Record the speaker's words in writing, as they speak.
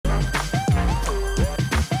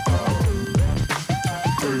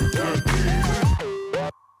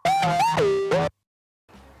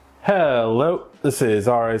Hello, this is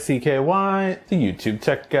RICKY, the YouTube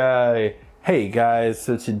Tech Guy. Hey guys,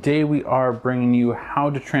 so today we are bringing you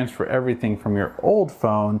how to transfer everything from your old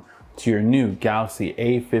phone to your new Galaxy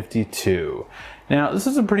A52. Now, this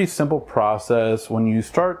is a pretty simple process. When you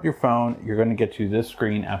start your phone, you're going to get to this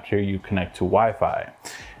screen after you connect to Wi-Fi.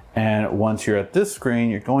 And once you're at this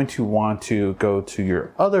screen, you're going to want to go to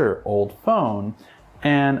your other old phone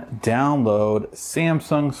and download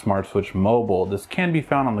Samsung Smart Switch Mobile. This can be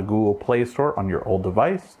found on the Google Play Store on your old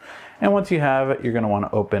device. And once you have it, you're going to want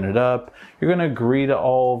to open it up. You're going to agree to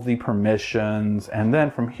all of the permissions. And then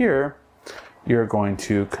from here, you're going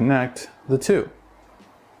to connect the two.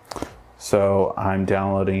 So I'm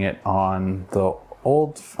downloading it on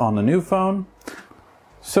the new phone.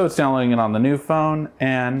 So it's downloading it on the new phone.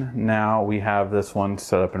 And now we have this one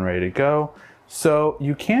set up and ready to go. So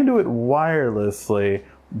you can do it wirelessly,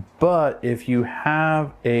 but if you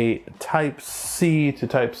have a Type-C to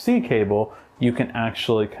Type-C cable, you can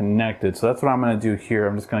actually connect it. So that's what I'm going to do here.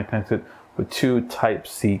 I'm just going to connect it with two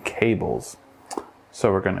Type-C cables.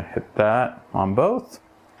 So we're going to hit that on both.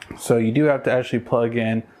 So you do have to actually plug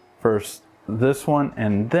in first this one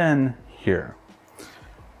and then here.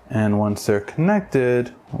 And once they're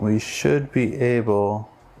connected, we should be able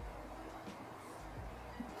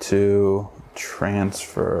to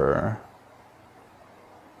transfer.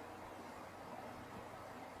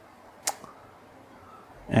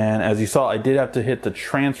 And as you saw, I did have to hit the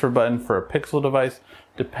transfer button for a Pixel device.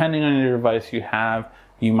 Depending on your device you have,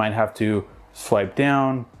 you might have to swipe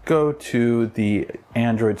down, go to the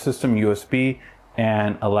Android system USB,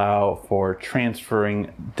 and allow for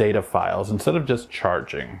transferring data files instead of just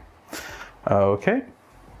charging. Okay,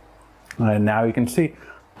 and now you can see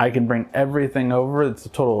I can bring everything over. It's a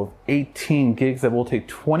total of 18 gigs that will take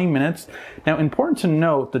 20 minutes. Now, important to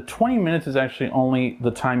note, the 20 minutes is actually only the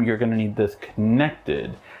time you're going to need this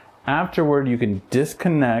connected. Afterward, you can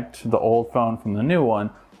disconnect the old phone from the new one,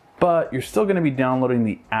 but you're still going to be downloading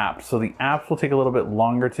the apps. So the apps will take a little bit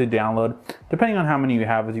longer to download, depending on how many you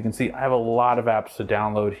have. As you can see, I have a lot of apps to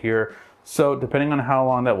download here. So depending on how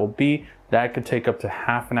long that will be, that could take up to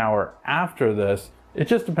half an hour after this. It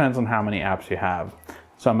just depends on how many apps you have.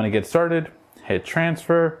 So I'm going to get started, hit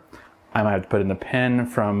transfer. I might have to put in the PIN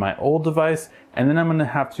from my old device, and then I'm going to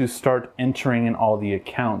have to start entering in all the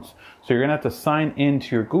accounts. So you're going to have to sign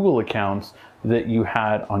into your Google accounts that you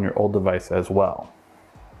had on your old device as well.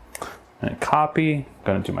 And copy, I'm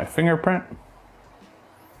going to do my fingerprint.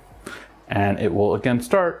 And it will again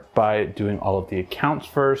start by doing all of the accounts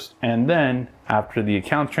first, and then after the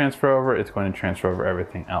accounts transfer over, it's going to transfer over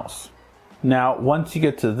everything else. Now, once you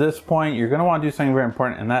get to this point, you're going to want to do something very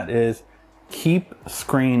important, and that is keep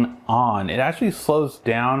screen on. It actually slows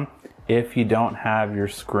down if you don't have your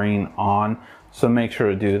screen on, so make sure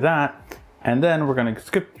to do that. And then we're going to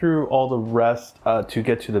skip through all the rest to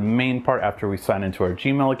get to the main part after we sign into our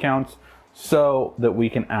Gmail accounts so that we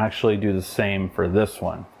can actually do the same for this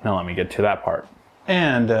one. Now let me get to that part.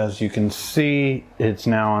 And as you can see, it's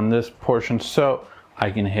now on this portion, so I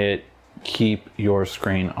can hit keep your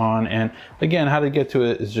screen on. And again, how to get to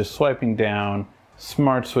it is just swiping down,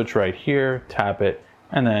 smart switch right here, tap it,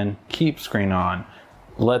 and then keep screen on.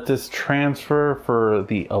 Let this transfer for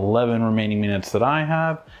the 11 remaining minutes that I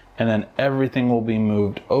have, and then everything will be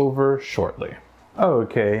moved over shortly.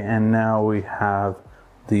 Okay, and now we have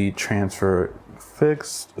the transfer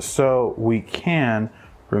fixed, so we can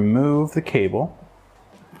remove the cable.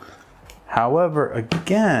 However,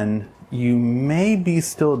 again, you may be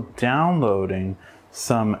still downloading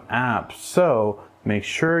some apps, so make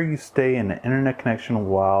sure you stay in the internet connection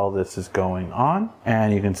while this is going on.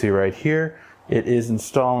 And you can see right here, it is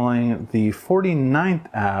installing the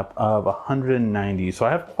 49th app of 190. So I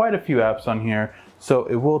have quite a few apps on here, so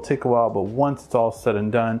it will take a while, but once it's all said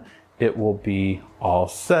and done, it will be all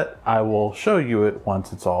set. I will show you it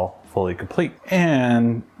once it's all fully complete.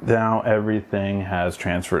 And now everything has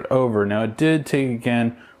transferred over. Now it did take,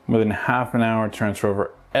 again, more than half an hour to transfer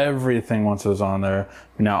over everything once it was on there.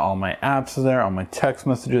 Now all my apps are there, all my text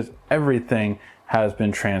messages, everything has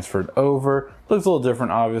been transferred over. Looks a little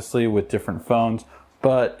different, obviously, with different phones,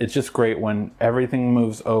 but it's just great when everything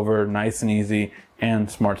moves over nice and easy,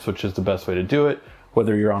 and Smart Switch is the best way to do it.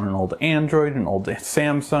 Whether you're on an old Android, an old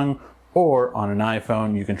Samsung, or on an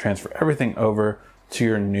iPhone, you can transfer everything over to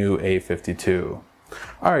your new A52.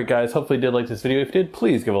 Alright guys, hopefully you did like this video. If you did,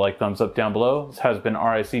 please give a like, thumbs up down below. This has been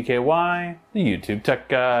RICKY, the YouTube Tech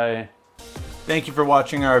Guy. Thank you for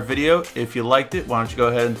watching our video. If you liked it, why don't you go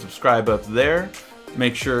ahead and subscribe up there.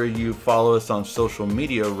 Make sure you follow us on social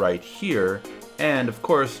media right here. And of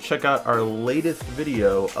course, check out our latest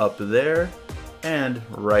video up there. And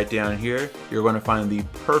right down here, you're going to find the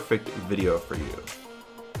perfect video for you.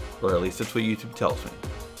 Or at least that's what YouTube tells me.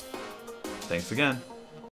 Thanks again.